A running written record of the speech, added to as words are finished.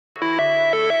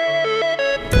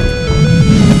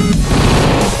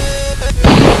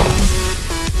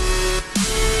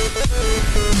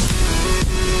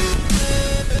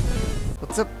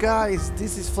up guys,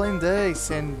 this is Flame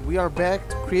Days and we are back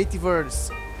to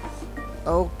Creativerse.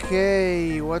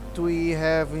 Okay, what do we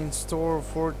have in store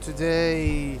for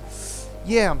today?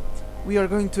 Yeah, we are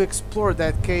going to explore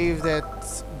that cave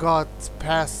that got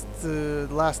past the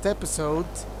last episode.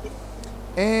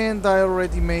 And I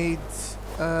already made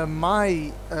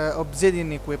my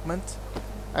obsidian equipment.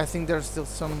 I think there's still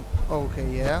some... okay,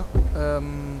 yeah.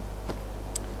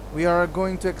 We are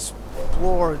going to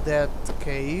explore that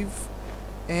cave.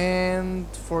 And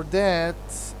for that...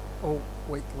 oh,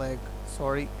 wait, lag.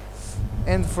 Sorry.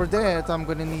 And for that, I'm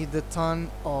gonna need a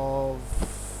ton of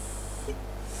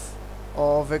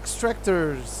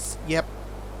extractors. Yep.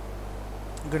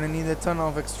 I'm gonna need a ton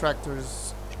of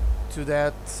extractors to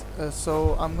that.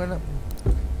 So I'm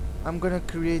gonna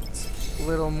create a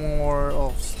little more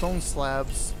of stone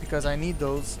slabs because I need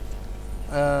those.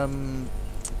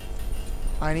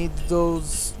 I need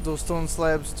those stone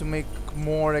slabs to make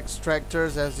more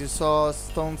extractors, as you saw,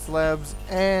 stone slabs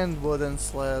and wooden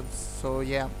slabs. So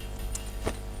yeah,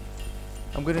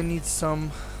 I'm gonna need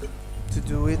some to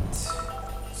do it.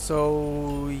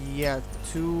 So yeah,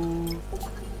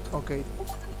 okay,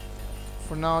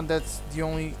 for now that's the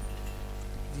only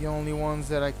ones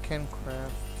that I can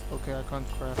craft. Okay, I can't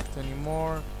craft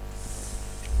anymore.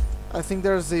 I think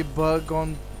there's a bug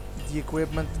on the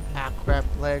equipment. Ah crap,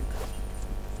 lag.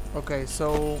 Okay,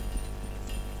 so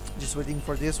just waiting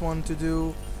for this one to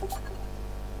do.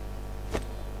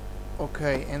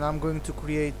 Okay, and I'm going to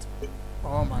create...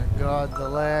 oh my god, the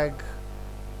lag.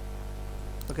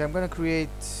 Okay, I'm gonna create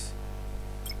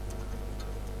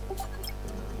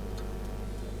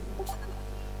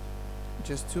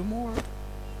just 2 more.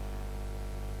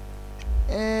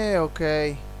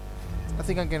 Okay, I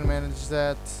think I can manage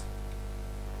that.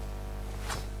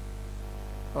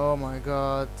 Oh my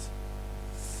god.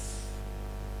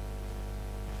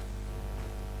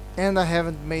 And I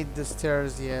haven't made the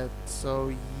stairs yet,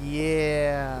 so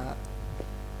yeah.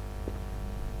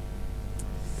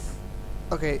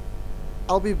 Okay,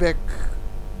 I'll be back.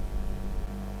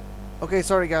 Okay,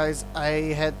 sorry guys,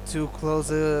 I had to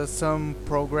close some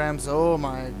programs. Oh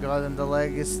my god, and the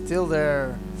lag is still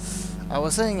there. I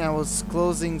was saying I was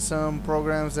closing some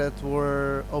programs that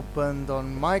were opened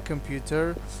on my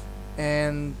computer,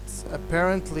 and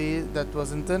apparently that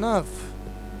wasn't enough.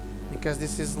 Because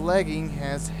this is lagging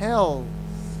as hell.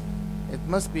 It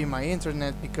must be my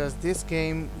internet, because this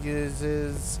game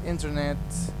uses internet,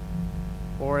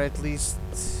 or at least...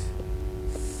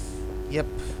 yep.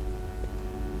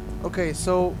 Okay,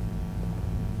 so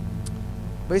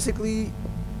basically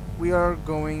we are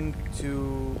going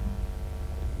to...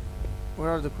 where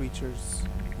are the creatures?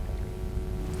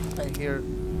 I hear...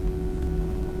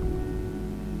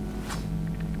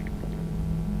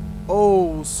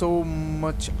 oh, so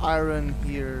much iron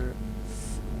here.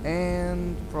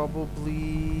 And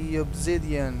probably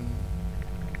obsidian.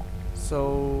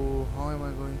 So how am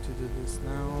I going to do this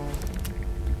now?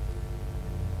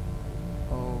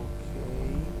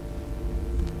 Okay.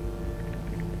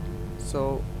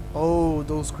 So, oh,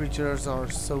 those creatures are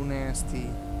so nasty.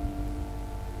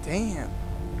 Damn.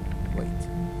 Wait,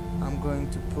 I'm going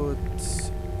to put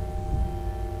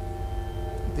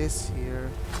this here.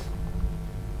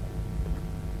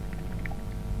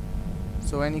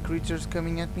 So any creatures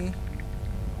coming at me?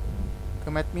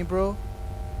 Come at me, bro.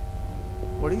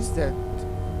 What is that?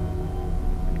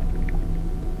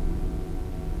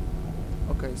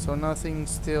 Okay, so nothing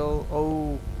still.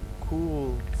 Oh,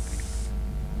 cool.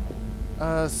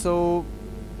 So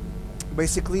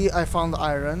basically I found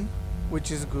iron,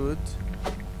 which is good.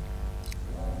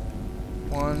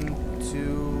 1,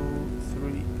 2,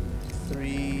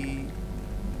 3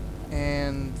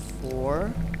 and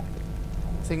 4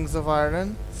 things of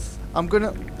iron. I'm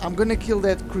gonna kill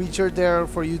that creature there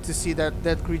for you to see that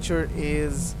that creature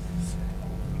is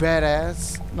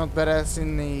badass. Not badass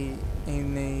in a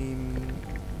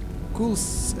cool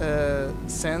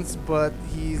sense, but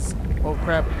he's... oh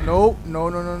crap, no.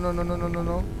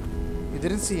 You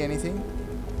didn't see anything,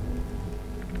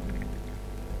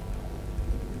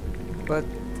 but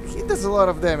he does a lot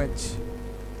of damage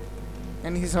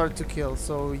and he's hard to kill,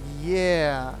 so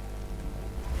yeah.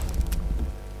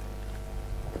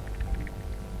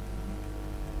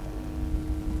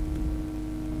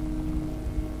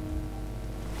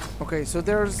 Okay, so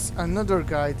there's another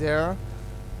guy there,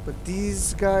 but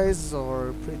these guys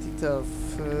are pretty tough.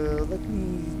 Let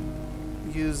me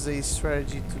use a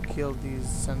strategy to kill these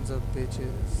sons of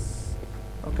bitches.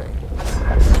 Okay.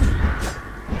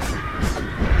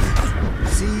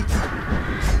 See?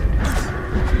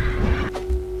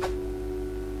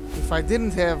 If I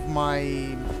didn't have my...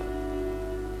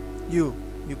 You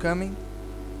coming?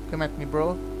 Come at me,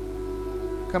 bro.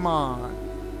 Come on.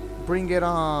 Bring it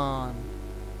on.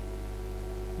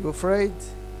 You afraid?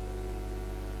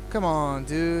 Come on,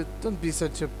 dude. Don't be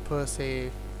such a pussy.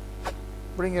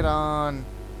 Bring it on.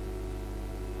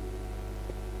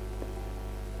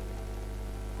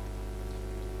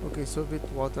 Okay, so a bit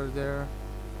water there.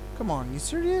 Come on, you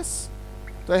serious?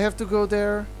 Do I have to go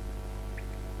there?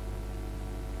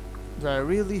 Do I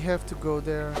really have to go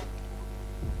there?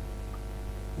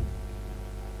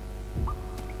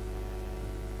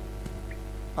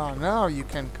 Oh, now you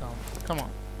can come. Come on.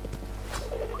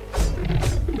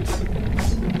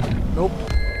 Nope.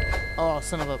 Oh,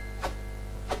 son of a...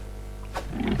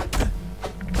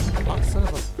 Oh, son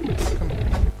of a... Come here.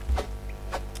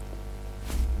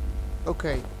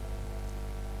 Okay.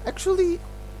 Actually,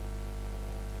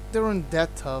 they weren't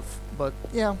that tough, but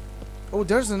yeah. Oh,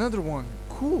 there's another one.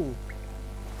 Cool.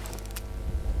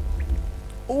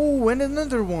 Oh, and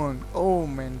another one. Oh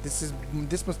man, this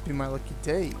must be my lucky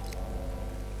day.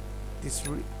 This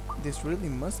really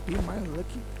must be my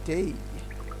lucky day.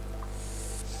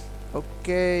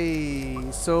 Okay,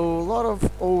 so a lot of...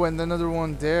 Oh, and another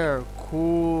one there.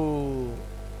 Cool.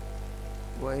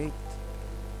 Wait.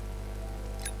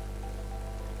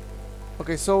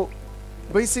 Okay, so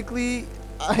basically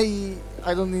I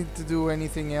don't need to do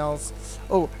anything else.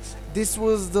 Oh, this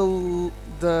was the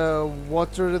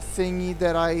water thingy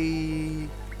that I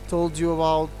told you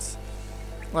about,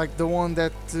 like the one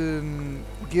that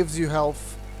gives you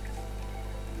health.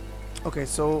 Okay,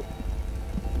 so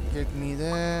get me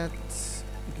that.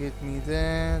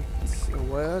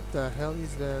 What the hell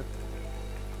is that?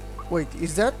 Wait,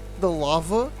 is that the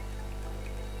lava?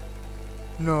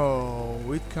 No,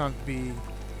 it can't be.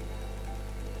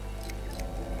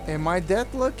 Am I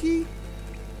that lucky?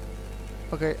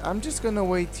 Okay, I'm just gonna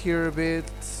wait here a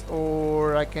bit,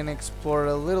 or I can explore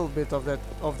a little bit of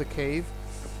the cave.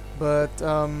 But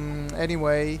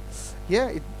anyway, yeah,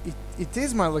 it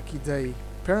is my lucky day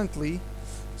apparently.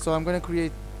 So I'm gonna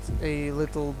create a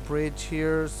little bridge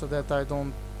here so that I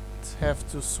don't have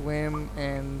to swim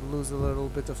and lose a little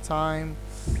bit of time.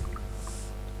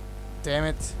 Damn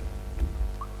it.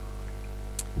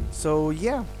 So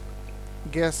yeah,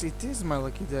 guess it is my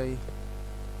lucky day.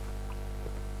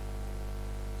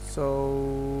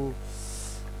 So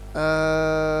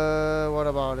what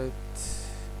about it?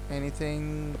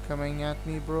 Anything coming at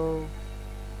me, bro?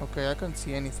 Okay, I can't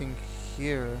see anything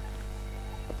here,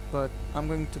 but I'm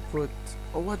going to put...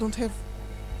 Oh, I don't have...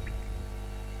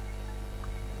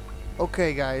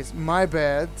 Okay guys, my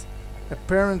bad.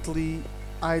 Apparently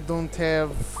I don't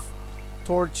have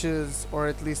torches, or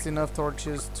at least enough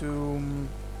torches to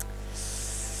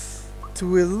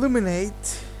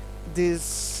illuminate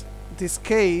this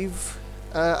cave.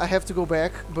 I have to go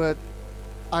back, but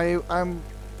I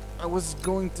was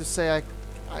going to say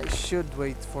I should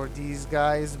wait for these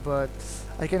guys, but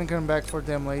I can come back for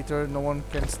them later. No one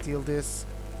can steal this,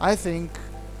 I think.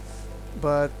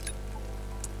 But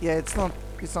yeah, it's not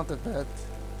that bad.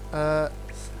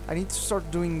 I need to start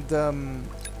doing the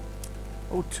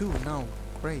oh, 2 now.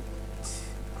 Great.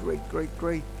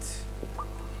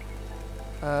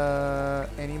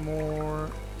 Any more?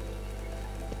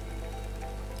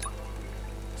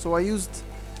 So I used...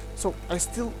 So I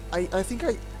think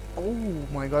I... Oh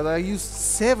my god, I used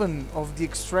 7 of the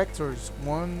extractors.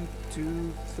 1,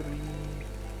 2, 3,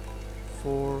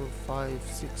 4, 5,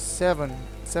 6, 7.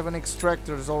 7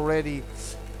 extractors already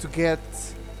to get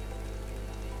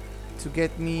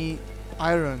me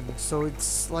iron. So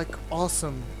it's like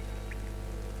awesome.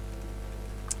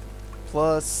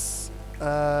 Plus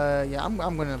yeah, I'm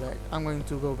going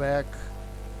to go back.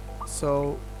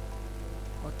 So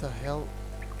what the hell?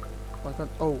 I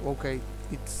can't... Oh, okay,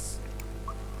 it's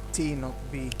T, not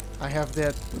B. I have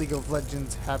that League of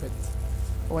Legends habit.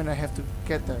 Oh, and I have to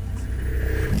get that.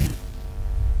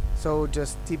 So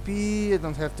just TP. I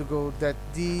don't have to go that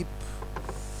deep.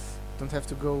 Don't have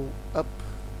to go up.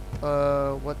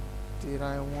 What did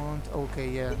I want? Okay,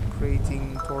 yeah,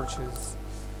 creating torches.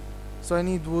 So I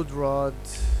need wood rod.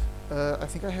 I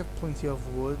think I have plenty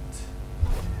of wood.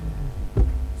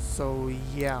 So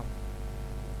yeah,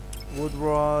 wood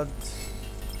rod.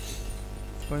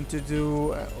 Going to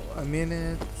do a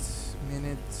minute.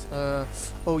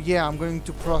 Oh yeah, I'm going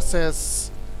to process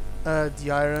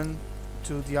the iron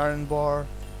to the iron bar.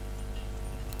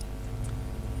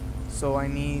 So I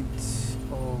need...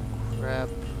 Oh crap,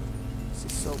 this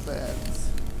is so bad.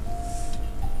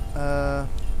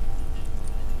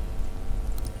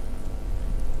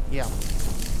 Yeah.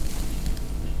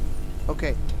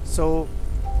 Okay, so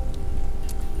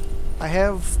I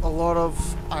have a lot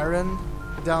of iron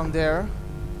down there.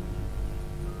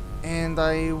 and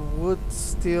I would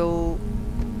still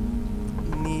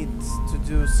need to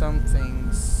do some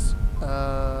things.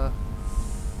 I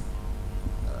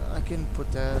can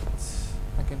put that.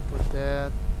 I can put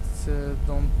that.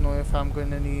 Don't know if I'm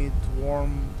gonna need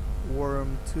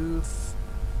worm tooth.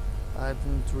 I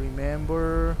don't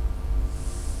remember.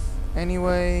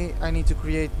 Anyway, I need to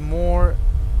create more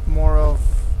of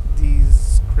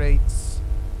these crates.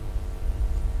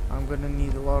 I'm gonna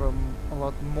need a lot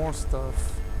more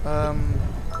stuff.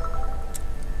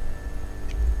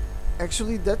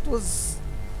 Actually, that was.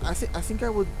 I think I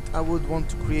would want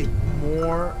to create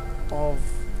more of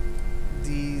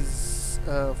these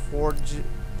forge.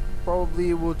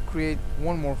 Probably would create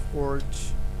one more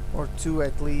forge or two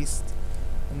at least.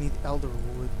 I need elder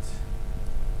wood.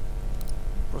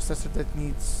 Processor that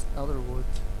needs elder wood.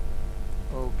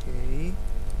 Okay.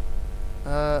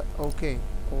 Okay.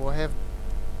 Oh, I have.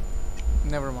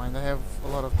 Never mind. I have a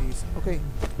lot of these. Okay.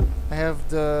 I have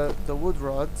the wood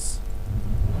rods.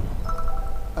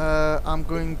 I'm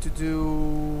going to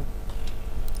do.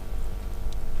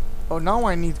 Oh, now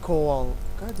I need coal.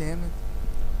 God damn it.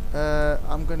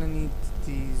 I'm gonna need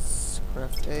these.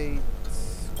 Craft 8.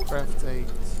 Craft 8.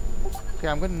 Okay,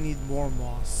 I'm gonna need more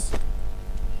moss.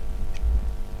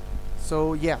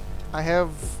 So yeah, I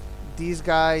have these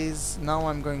guys. Now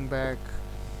I'm going back,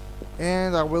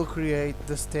 and I will create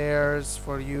the stairs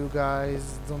for you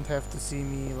guys. Don't have to see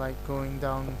me like going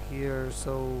down here.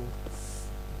 So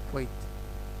wait,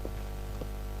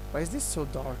 why is this so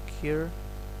dark here?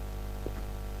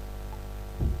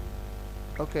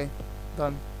 Okay,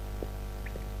 done.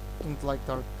 Don't like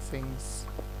dark things.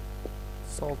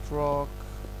 Salt rock.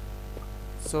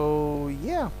 So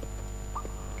yeah,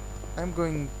 I'm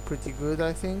going pretty good,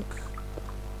 I think.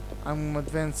 I'm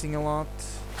advancing a lot.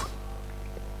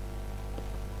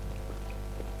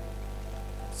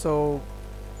 So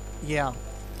yeah,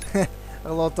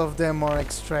 a lot of them are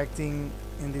extracting,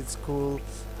 and it's cool.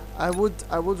 I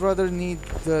would rather need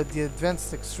the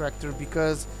advanced extractor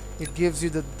because it gives you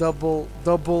the double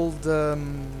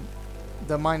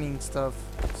the mining stuff.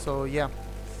 So yeah.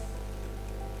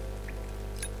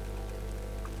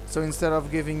 So instead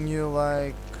of giving you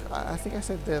like, I think I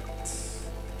said that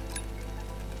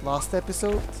last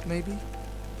episode maybe.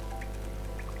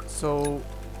 So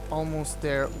almost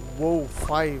there. Whoa,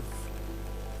 5.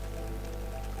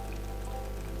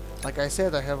 Like I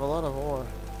said, I have a lot of ore.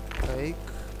 Like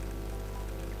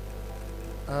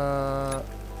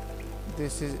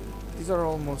these are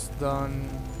almost done.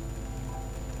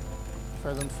 If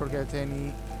I don't forget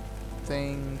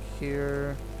anything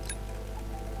here.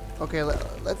 Okay,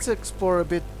 let's explore a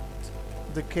bit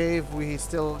the cave. We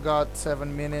still got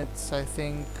 7 minutes, I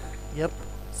think. Yep,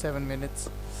 7 minutes.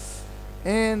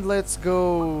 And let's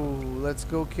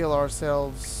go kill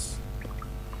ourselves.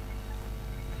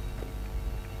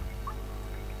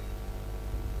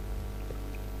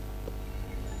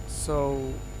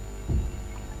 So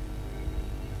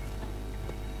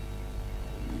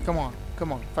come on,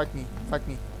 fight me.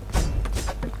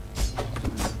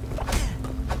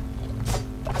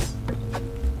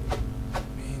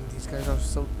 Man, these guys are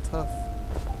so tough.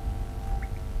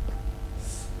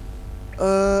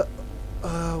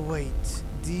 Wait.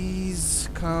 These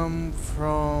come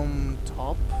from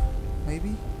top,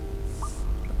 maybe?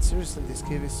 But seriously, this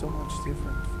cave is so much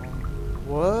different from...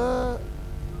 What?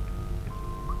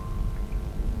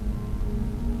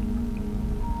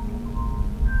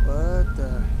 What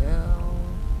the hell?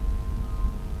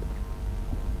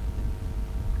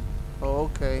 Oh,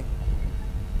 okay.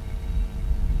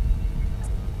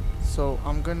 So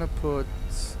I'm gonna put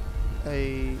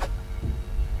a...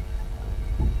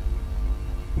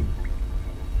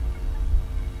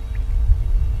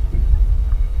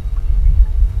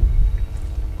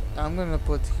 I'm gonna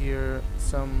put here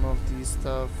some of these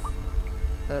stuff.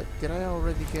 Did I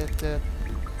already get that?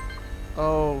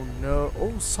 Oh no!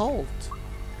 Oh, salt.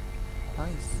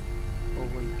 Nice. Oh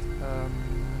wait.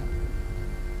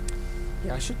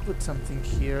 Yeah, I should put something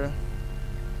here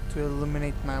to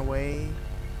illuminate my way.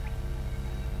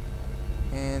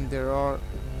 And there are...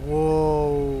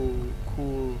 Whoa,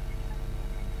 cool.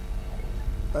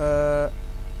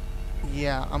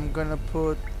 Yeah, I'm gonna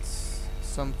put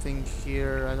something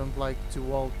here. I don't like to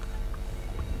walk.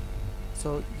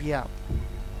 So yeah,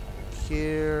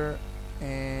 here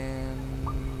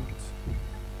and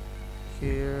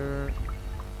here.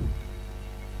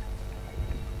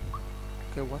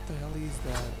 Okay, what the hell is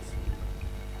that?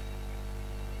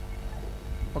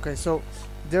 Okay, so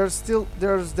there's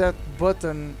that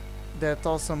button, that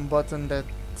awesome button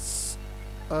that's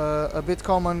a bit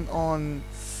common on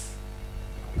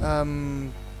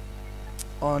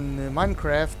on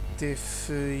Minecraft. If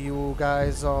you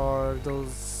guys are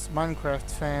those Minecraft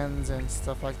fans and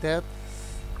stuff like that.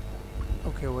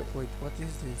 Okay, wait, what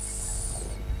is this?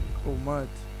 Oh, mud.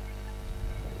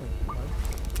 Wait, mud?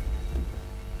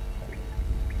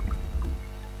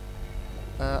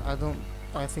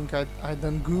 I think I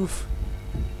done goof.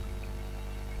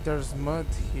 There's mud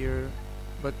here,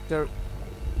 but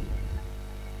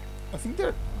I think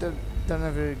there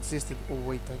never existed. Oh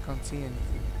wait, I can't see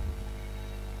anything.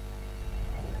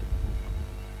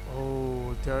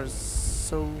 Oh, there's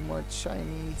so much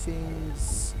shiny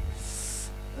things.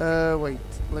 Wait,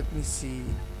 let me see.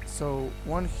 So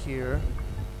one here.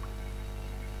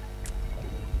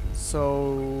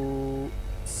 So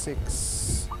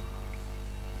 6.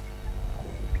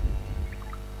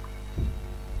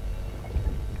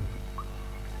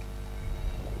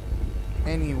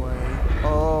 Anyway,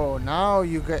 oh, now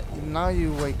you wake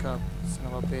up, son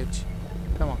of a bitch.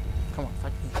 Come on,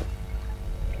 fight me.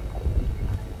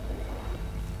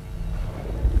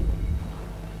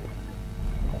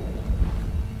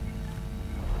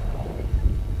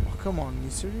 Oh, come on, you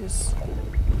serious?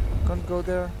 Can't go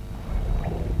there?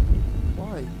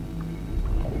 Why?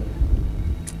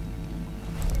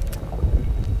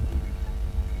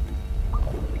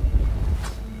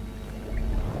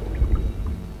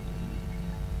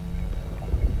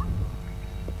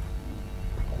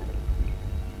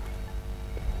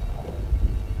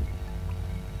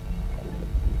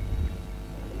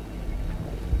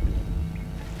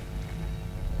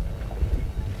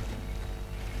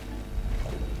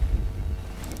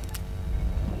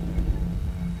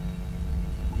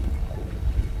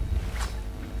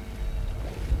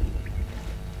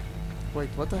 Wait,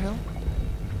 what the hell?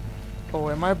 Oh,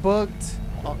 am I bugged?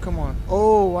 Oh, come on.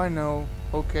 Oh, I know.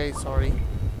 Okay, sorry.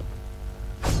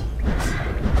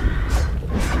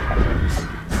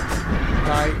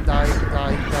 Die, and die.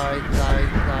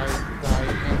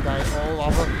 Oh,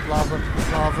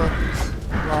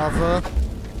 lava.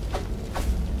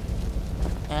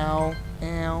 Ow.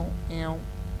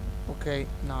 Okay,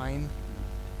 9.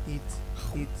 Eat.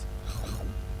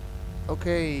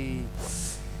 Okay.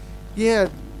 Yeah.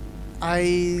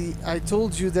 I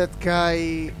told you that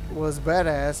guy was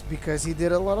badass because he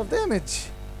did a lot of damage,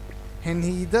 and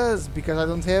he does because I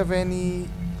don't have any.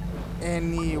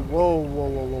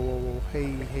 Whoa!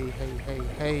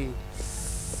 Hey!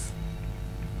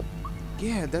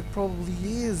 Yeah, that probably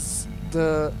is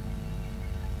the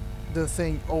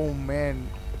thing. Oh man,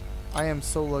 I am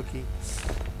so lucky.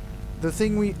 The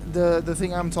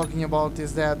thing I'm talking about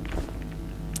is that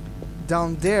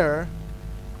down there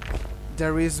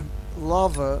is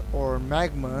lava or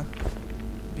magma,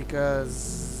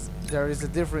 because there is a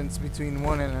difference between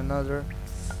one and another.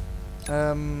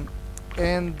 And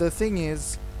the thing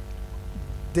is,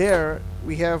 there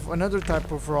we have another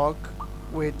type of rock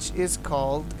which is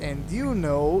called, and you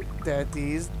know, that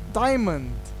is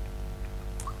diamond.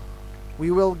 We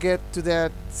will get to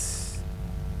that.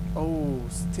 Oh,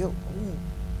 still. Oh,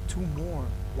 2 more.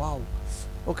 Wow.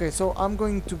 Okay, so I'm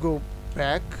going to go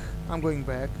back. I'm going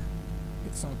back.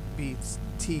 It's not B, it's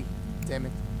T. Damn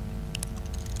it.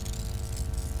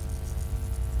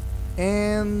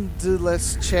 And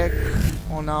let's check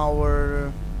on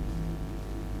our...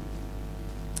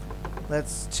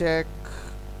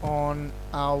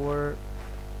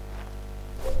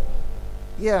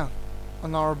 Yeah,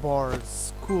 on our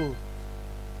bars. Cool.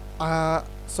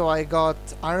 So I got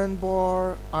iron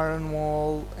bar, iron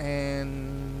wall,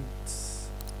 and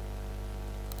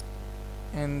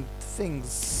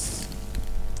things.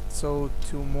 So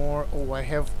 2 more. Oh, I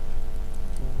have...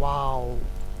 Wow.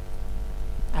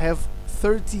 I have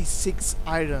 36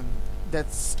 iron.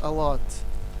 That's a lot.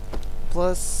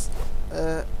 Plus,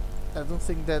 I don't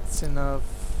think that's enough.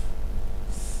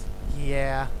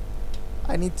 Yeah.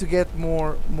 I need to get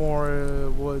more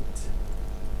wood.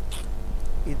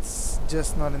 It's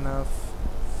just not enough.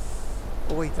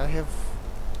 Oh wait, I have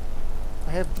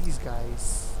these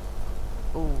guys.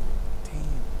 Oh,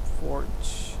 damn.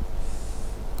 Forge.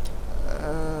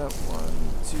 1,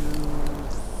 2,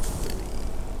 3,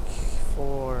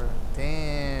 4.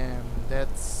 Damn,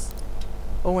 that's...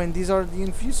 Oh, and these are the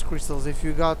infused crystals. If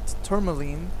you got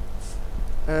tourmaline,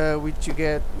 which you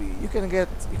can get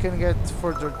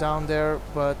further down there,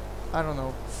 but I don't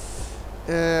know.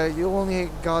 You only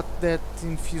got that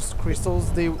infused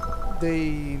crystals. They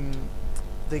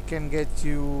can get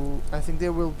you. I think they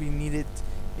will be needed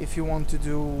if you want to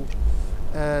do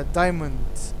diamond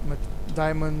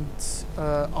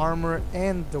armor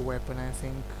and the weapon. I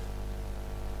think.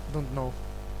 Don't know.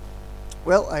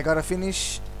 Well, I gotta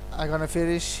finish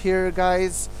here,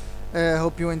 guys.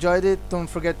 Hope you enjoyed it. Don't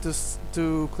forget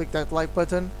to click that like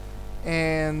button.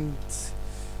 And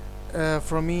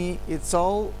from me, it's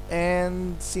all.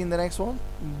 And see you in the next one.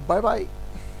 Bye bye.